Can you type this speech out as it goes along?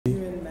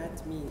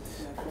that meet?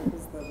 What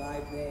was the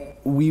vibe there?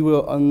 We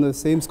were on the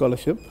same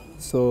scholarship.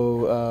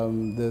 So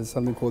there's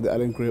something called the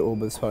Alan Gray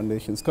Orbis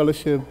Foundation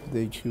Scholarship.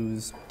 They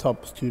choose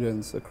top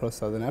students across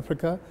Southern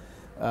Africa.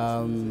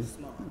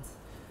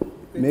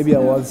 Maybe I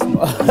was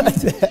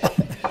smart.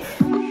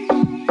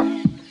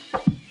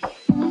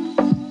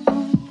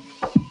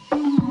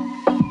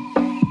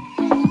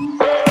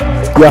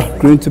 Yeah,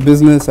 grew into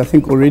business. I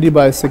think already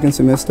by second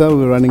semester we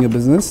were running a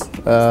business.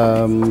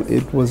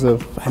 It was a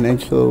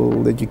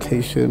financial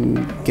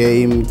education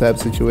game type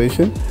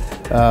situation.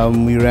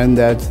 We ran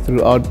that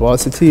throughout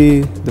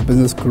varsity. The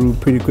business grew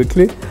pretty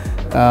quickly.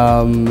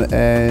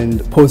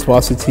 And post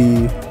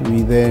varsity,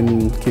 we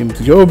then came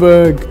to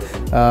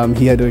Johannesburg.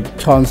 He had a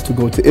chance to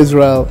go to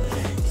Israel.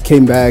 He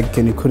came back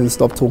and he couldn't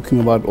stop talking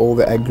about all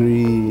the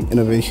agri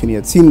innovation he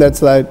had seen that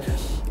side.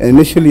 And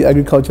initially,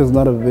 agriculture is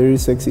not a very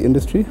sexy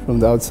industry from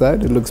the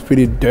outside. It looks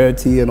pretty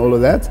dirty and all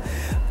of that.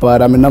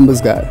 But I'm a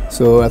numbers guy.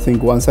 So I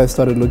think once I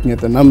started looking at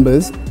the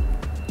numbers,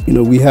 you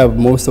know, we have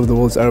most of the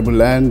world's arable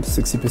land,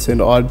 60%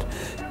 odd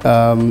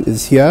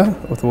is here,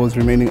 of the world's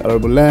remaining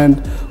arable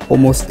land.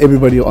 Almost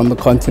everybody on the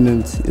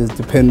continent is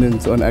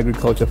dependent on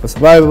agriculture for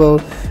survival.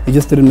 It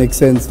just didn't make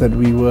sense that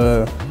we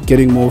were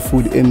getting more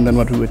food in than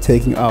what we were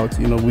taking out.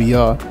 You know, we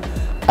are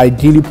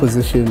ideally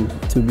positioned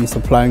to be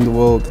supplying the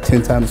world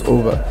 10 times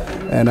over.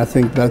 And I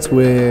think that's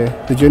where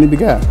the journey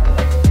began.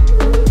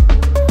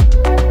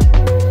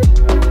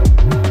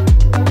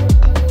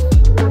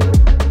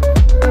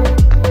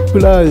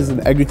 Khula is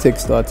an agri-tech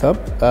startup.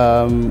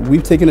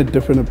 We've taken a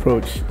different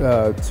approach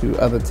to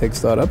other tech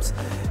startups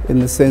in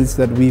the sense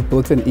that we've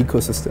built an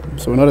ecosystem.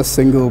 So we're not a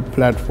single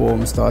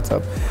platform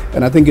startup.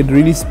 And I think it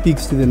really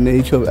speaks to the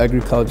nature of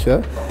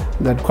agriculture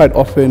that quite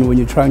often when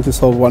you're trying to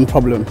solve one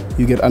problem,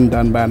 you get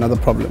undone by another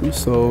problem.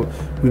 So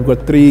we've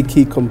got three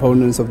key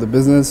components of the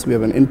business. We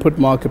have an input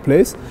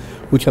marketplace,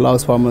 which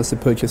allows farmers to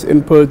purchase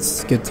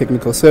inputs, get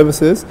technical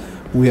services.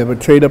 We have a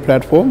trader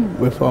platform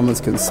where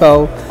farmers can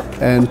sell.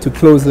 And to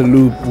close the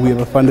loop, we have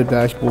a funded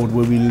dashboard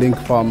where we link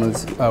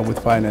farmers with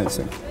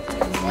financing.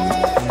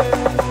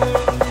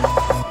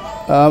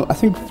 I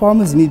think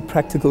farmers need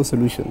practical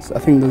solutions. I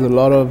think there's a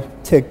lot of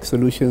tech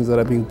solutions that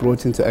are being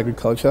brought into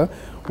agriculture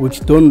which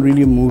don't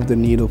really move the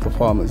needle for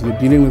farmers. You're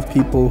dealing with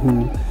people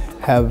who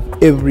have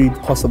every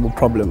possible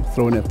problem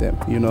thrown at them,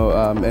 you know,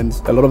 and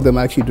a lot of them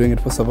are actually doing it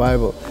for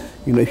survival.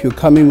 You know, if you're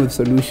coming with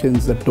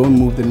solutions that don't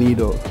move the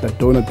needle, that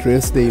don't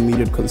address their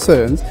immediate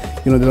concerns,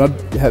 you know, they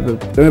don't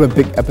have a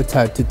big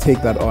appetite to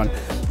take that on.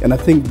 And I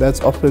think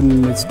that's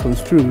often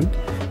misconstrued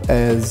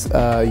as,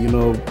 you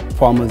know,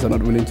 farmers are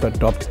not willing to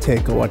adopt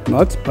tech or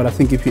whatnot. But I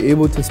think if you're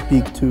able to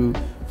speak to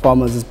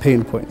farmers'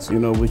 pain points, you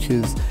know, which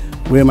is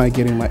where am I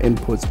getting my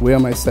inputs, where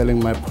am I selling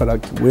my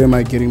product, where am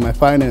I getting my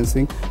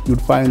financing,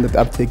 you'd find that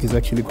the uptake is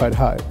actually quite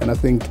high. And I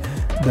think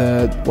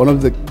that one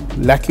of the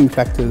lacking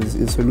factors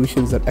is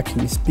solutions that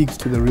actually speaks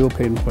to the real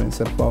pain points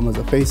that farmers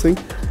are facing,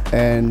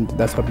 and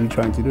that's what we're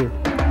trying to do.